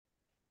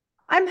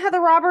I'm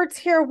Heather Roberts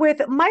here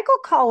with Michael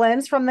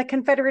Collins from the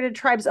Confederated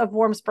Tribes of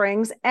Warm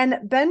Springs and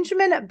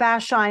Benjamin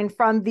Bashine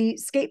from the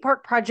Skate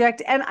Park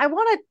Project. And I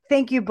want to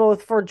thank you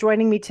both for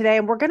joining me today.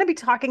 And we're going to be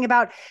talking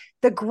about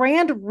the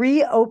grand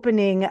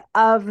reopening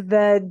of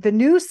the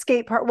new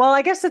skate park. Well,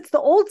 I guess it's the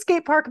old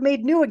skate park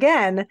made new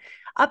again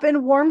up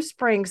in Warm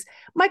Springs.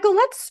 Michael,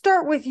 let's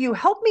start with you.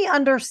 Help me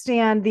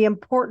understand the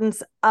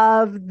importance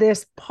of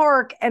this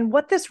park and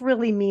what this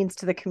really means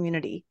to the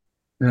community.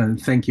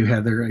 Thank you,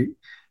 Heather.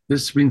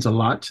 This means a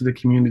lot to the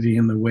community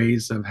in the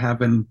ways of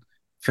having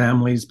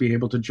families be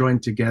able to join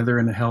together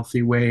in a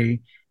healthy way,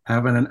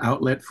 having an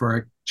outlet for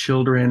our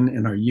children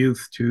and our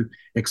youth to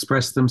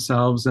express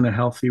themselves in a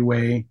healthy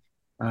way.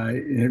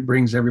 It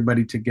brings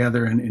everybody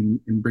together and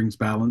brings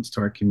balance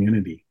to our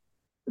community.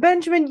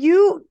 Benjamin,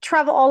 you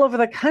travel all over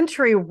the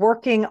country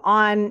working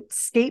on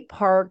skate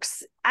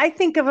parks. I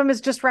think of them as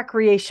just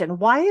recreation.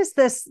 Why is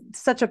this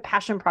such a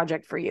passion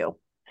project for you?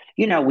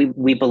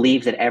 We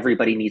believe that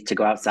everybody needs to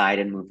go outside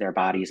and move their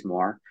bodies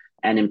more.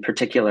 And in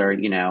particular,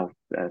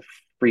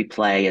 free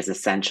play is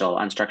essential.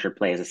 Unstructured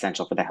play is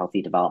essential for the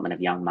healthy development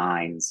of young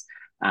minds.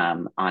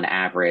 On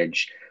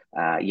average,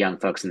 young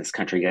folks in this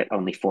country get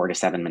only 4 to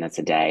 7 minutes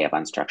a day of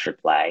unstructured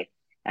play.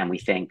 And we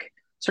think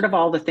sort of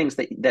all the things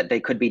that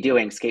they could be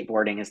doing,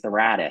 skateboarding is the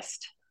raddest.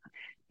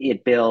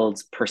 It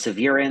builds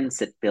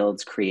perseverance, it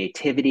builds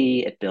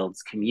creativity, it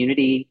builds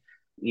community.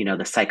 The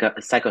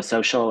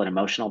psychosocial and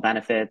emotional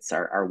benefits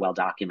are well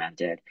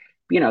documented.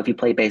 If you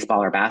play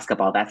baseball or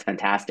basketball, that's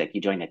fantastic.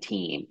 You join a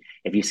team.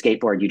 If you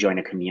skateboard, you join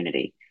a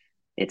community.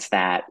 It's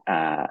that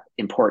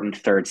important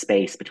third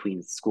space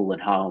between school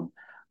and home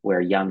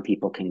where young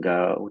people can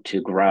go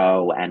to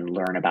grow and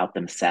learn about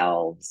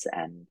themselves.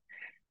 And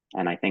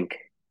I think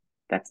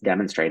that's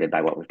demonstrated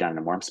by what we've done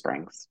in Warm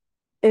Springs.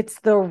 It's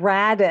the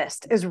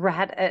raddest. Is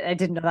rad? I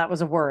didn't know that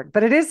was a word,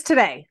 but it is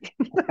today.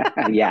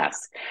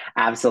 Yes,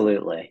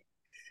 absolutely.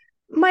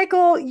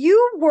 Michael,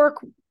 you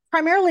work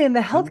primarily in the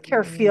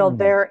healthcare field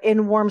there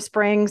in Warm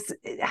Springs.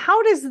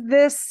 How does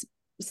this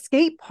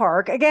skate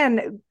park,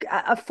 again,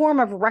 a form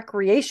of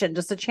recreation,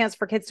 just a chance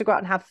for kids to go out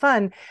and have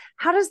fun,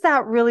 how does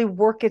that really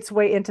work its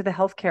way into the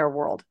healthcare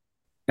world?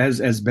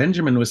 As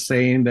Benjamin was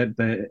saying,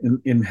 that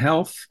in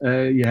health,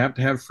 you have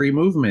to have free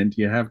movement.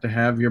 You have to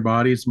have your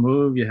bodies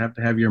move. You have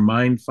to have your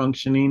mind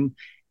functioning.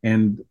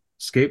 And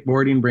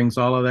skateboarding brings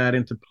all of that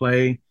into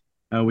play.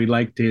 We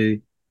like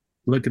to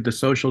look at the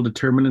social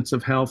determinants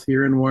of health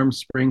here in Warm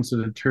Springs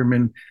to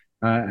determine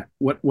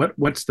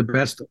what's the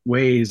best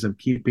ways of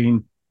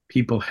keeping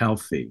people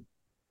healthy.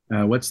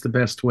 What's the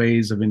best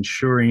ways of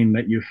ensuring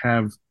that you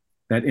have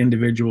that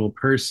individual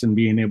person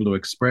being able to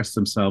express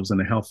themselves in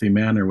a healthy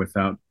manner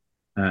without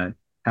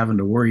having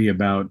to worry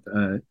about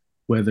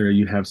whether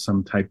you have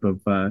some type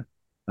of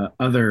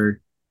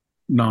other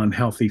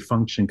non-healthy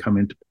function come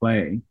into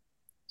play.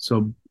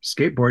 So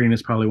skateboarding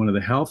is probably one of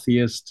the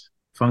healthiest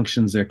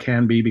functions there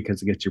can be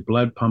because it gets your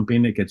blood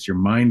pumping, it gets your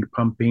mind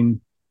pumping,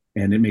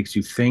 and it makes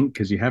you think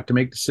because you have to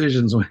make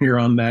decisions when you're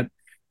in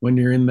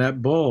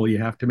that bowl. You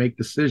have to make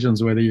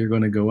decisions whether you're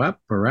going to go up,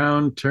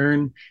 around,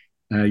 turn,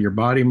 your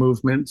body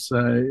movements.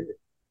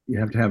 You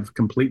have to have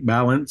complete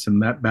balance,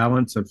 and that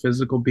balance of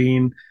physical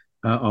being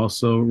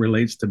also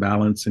relates to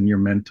balance in your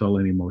mental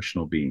and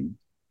emotional being.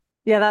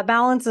 Yeah, that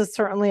balance is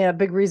certainly a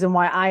big reason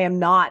why I am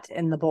not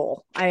in the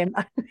bowl. I am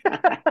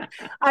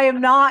I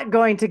am not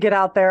going to get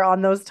out there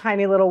on those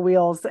tiny little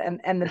wheels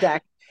and the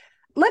deck.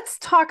 Let's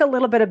talk a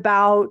little bit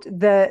about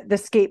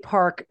the skate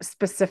park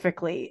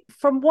specifically.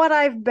 From what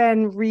I've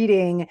been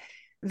reading,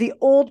 the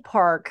old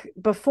park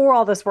before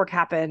all this work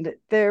happened,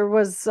 there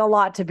was a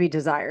lot to be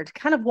desired.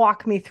 Kind of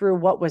walk me through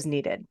what was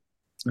needed.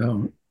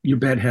 Oh, you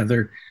bet,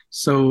 Heather.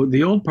 So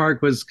the old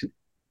park was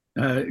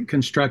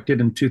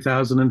constructed in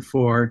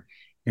 2004,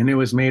 and it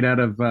was made out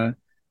of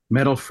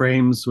metal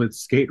frames with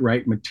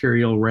skate-right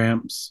material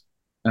ramps.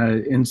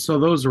 And so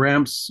those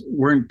ramps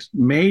weren't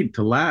made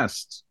to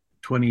last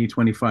 20,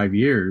 25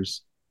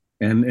 years.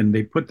 And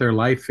they put their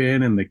life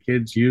in, and the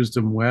kids used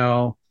them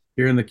well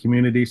here in the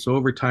community. So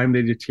over time,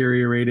 they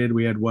deteriorated.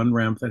 We had one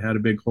ramp that had a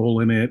big hole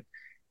in it.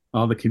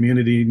 All the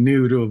community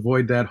knew to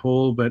avoid that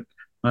hole, but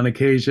on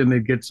occasion,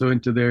 they'd get so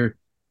into their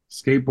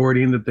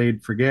skateboarding that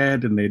they'd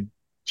forget, and they'd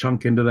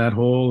chunk into that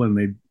hole,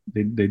 and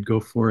they'd go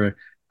for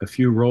a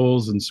few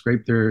rolls and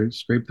scrape their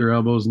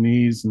elbows,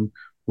 knees, and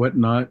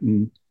whatnot,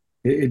 and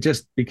it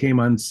just became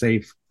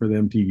unsafe for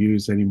them to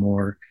use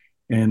anymore.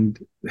 And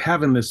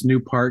having this new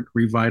park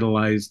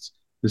revitalized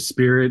the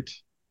spirit,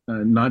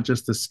 not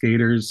just the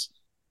skaters,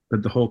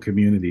 but the whole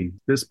community.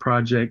 This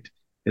project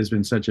has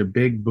been such a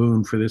big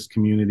boon for this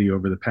community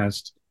over the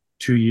past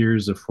 2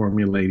 years of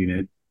formulating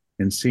it,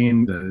 and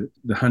seeing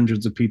the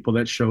hundreds of people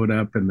that showed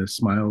up and the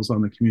smiles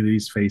on the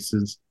community's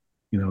faces.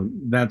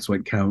 That's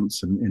what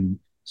counts. And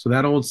so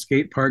that old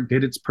skate park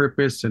did its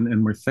purpose,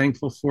 and we're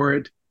thankful for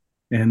it.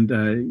 And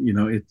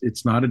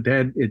it's not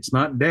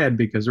dead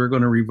because we're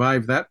going to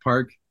revive that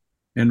park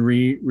and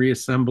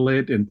reassemble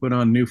it and put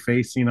on new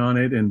facing on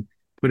it and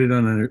put it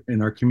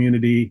in our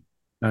community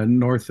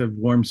north of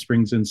Warm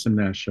Springs in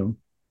Simnasho.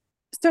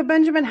 So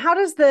Benjamin, how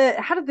did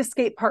the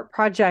skate park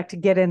project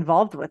get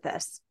involved with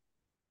this?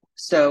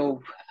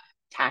 So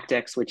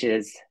Tactics, which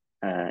is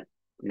a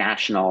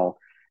national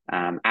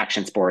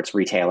action sports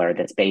retailer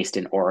that's based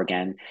in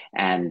Oregon,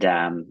 and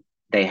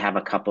they have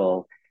a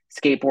couple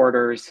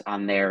skateboarders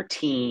on their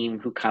team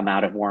who come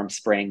out of Warm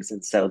Springs,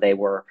 and so they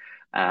were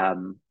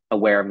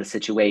aware of the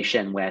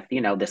situation with,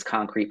 this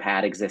concrete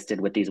pad existed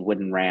with these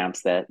wooden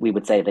ramps that we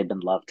would say they've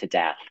been loved to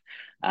death.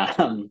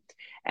 Um,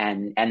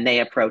 and they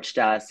approached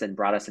us and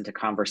brought us into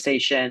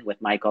conversation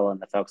with Michael and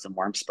the folks in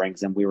Warm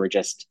Springs, and we were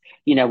just,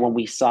 when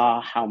we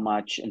saw how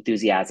much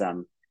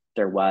enthusiasm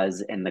there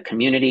was in the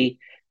community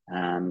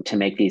to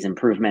make these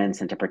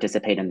improvements and to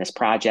participate in this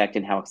project,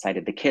 and how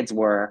excited the kids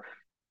were,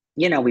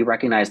 we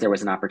recognized there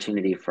was an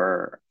opportunity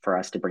for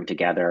us to bring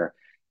together,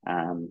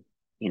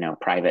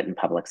 private and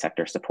public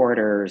sector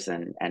supporters,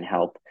 and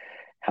help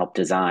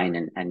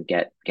design and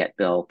get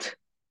built,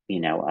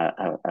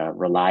 a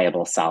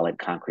reliable, solid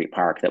concrete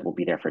park that will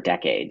be there for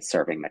decades,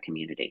 serving the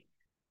community.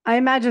 I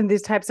imagine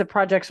these types of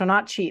projects are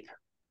not cheap.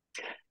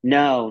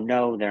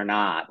 No, they're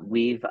not.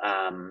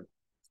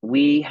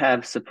 We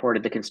have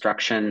supported the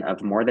construction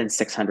of more than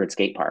 600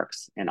 skate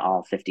parks in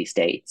all 50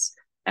 states,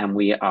 and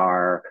we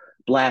are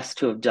blessed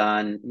to have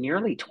done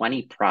nearly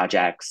 20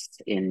 projects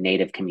in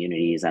Native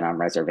communities and on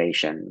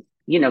reservations.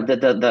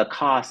 The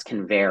cost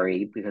can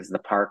vary because the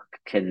park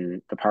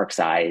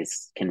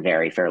size can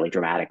vary fairly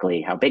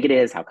dramatically, how big it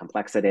is, how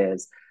complex it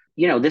is.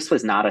 This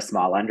was not a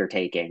small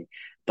undertaking,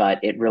 but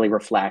it really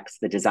reflects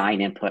the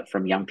design input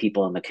from young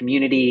people in the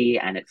community,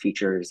 and it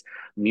features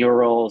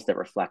murals that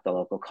reflect the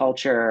local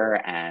culture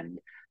and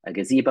a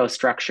gazebo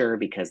structure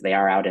because they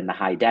are out in the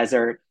high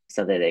desert,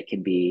 so that it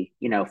can be,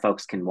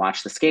 folks can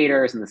watch the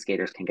skaters and the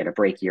skaters can get a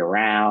break year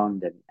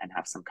round and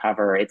have some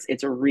cover.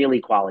 It's a really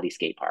quality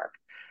skate park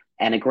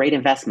and a great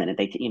investment.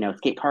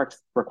 Skate parks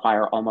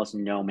require almost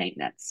no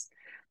maintenance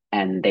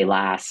and they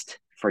last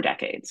for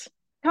decades.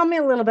 Tell me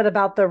a little bit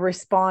about the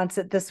response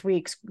at this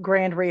week's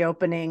grand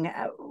reopening.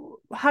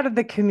 How did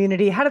the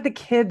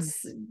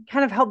kids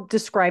kind of help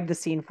describe the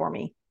scene for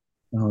me?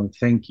 Oh,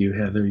 thank you,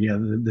 Heather. Yeah,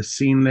 the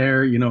scene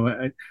there,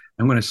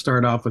 I'm going to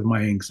start off with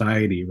my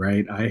anxiety,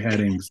 right? I had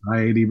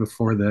anxiety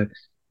before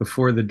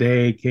the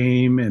day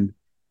came, and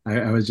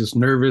I was just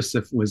nervous.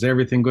 If was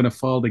everything going to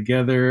fall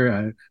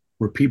together?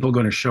 Were people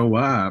going to show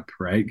up,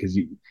 right? Because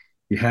you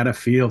had a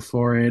feel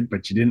for it,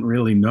 but you didn't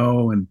really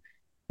know.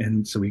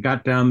 And so we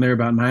got down there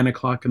about 9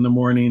 o'clock in the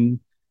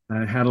morning.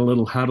 Had a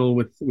little huddle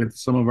with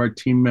some of our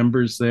team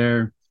members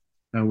there.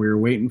 We were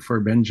waiting for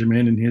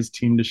Benjamin and his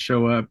team to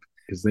show up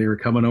because they were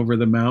coming over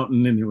the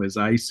mountain and it was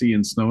icy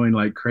and snowing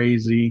like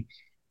crazy.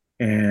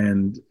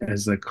 And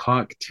as the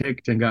clock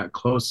ticked and got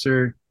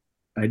closer,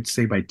 I'd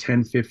say by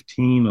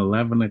 10:15,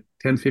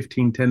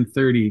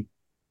 10:30,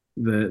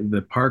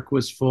 the park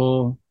was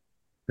full.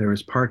 There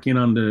was parking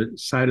on the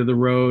side of the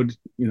road,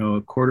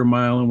 a quarter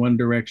mile in one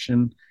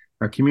direction.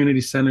 Our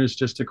community center is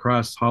just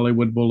across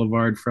Hollywood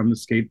Boulevard from the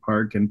skate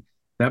park, and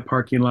that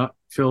parking lot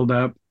filled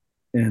up.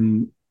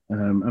 And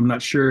I'm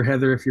not sure,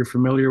 Heather, if you're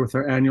familiar with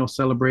our annual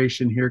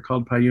celebration here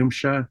called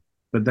Payumsha,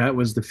 but that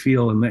was the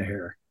feel in the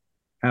air,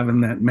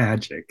 having that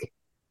magic,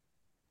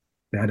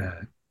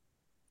 that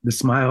the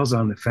smiles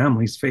on the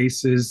families'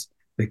 faces,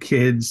 the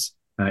kids,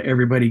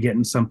 everybody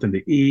getting something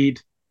to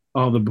eat,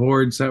 all the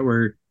boards that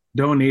were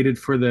donated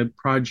for the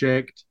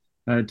project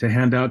to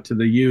hand out to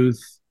the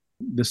youth,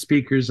 the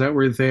speakers that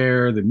were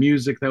there, the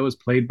music that was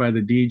played by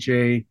the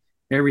DJ,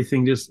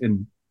 everything just,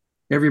 and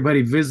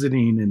everybody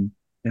visiting,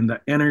 and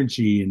the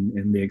energy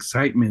and the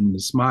excitement and the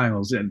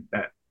smiles, and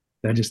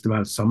that just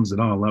about sums it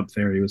all up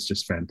there. It was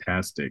just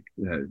fantastic.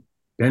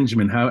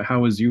 Benjamin,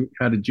 how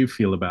did you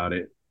feel about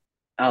it?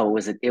 Oh,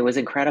 it was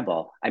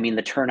incredible. I mean,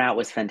 the turnout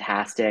was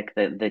fantastic.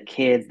 The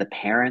kids, the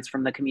parents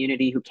from the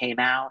community who came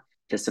out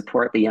to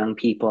support the young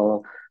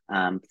people.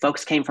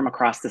 Folks came from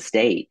across the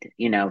state,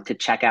 to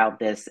check out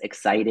this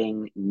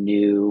exciting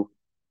new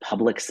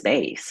public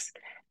space.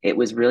 It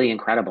was really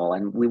incredible,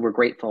 and we were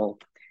grateful.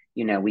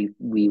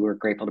 We were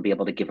grateful to be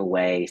able to give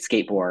away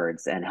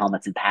skateboards and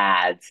helmets and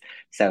pads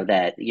so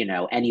that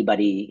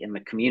anybody in the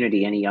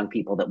community, any young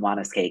people that want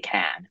to skate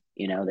can.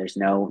 There's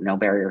no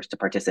barriers to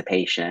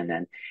participation,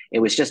 and it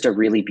was just a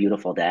really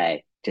beautiful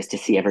day just to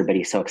see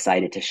everybody so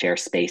excited to share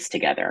space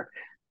together.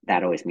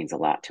 That always means a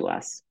lot to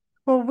us.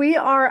 Well, we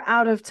are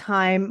out of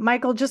time.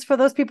 Michael, just for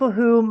those people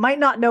who might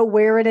not know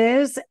where it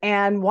is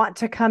and want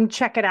to come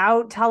check it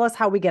out, tell us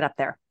how we get up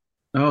there.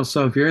 Oh,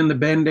 so if you're in the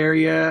Bend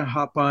area,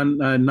 hop on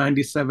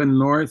 97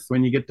 North.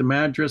 When you get to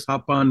Madras,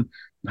 hop on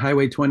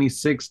Highway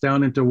 26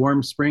 down into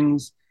Warm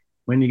Springs.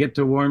 When you get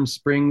to Warm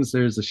Springs,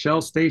 there's a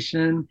Shell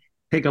station.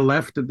 Take a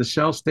left at the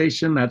Shell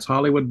station. That's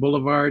Hollywood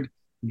Boulevard.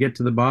 You get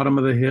to the bottom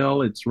of the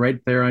hill. It's right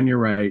there on your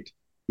right.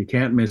 You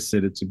can't miss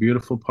it. It's a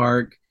beautiful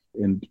park,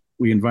 and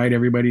we invite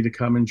everybody to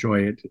come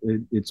enjoy it.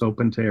 It's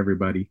open to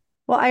everybody.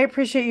 Well, I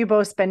appreciate you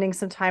both spending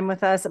some time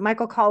with us.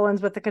 Michael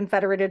Collins with the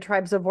Confederated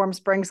Tribes of Warm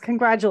Springs,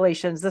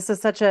 congratulations. This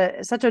is such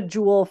a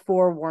jewel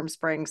for Warm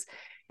Springs.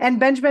 And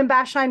Benjamin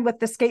Bashine with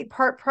the Skate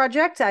Park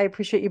Project, I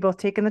appreciate you both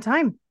taking the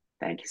time.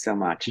 Thank you so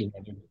much.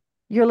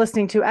 You're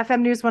listening to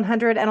FM News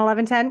 100 and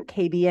 1110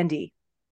 KBND.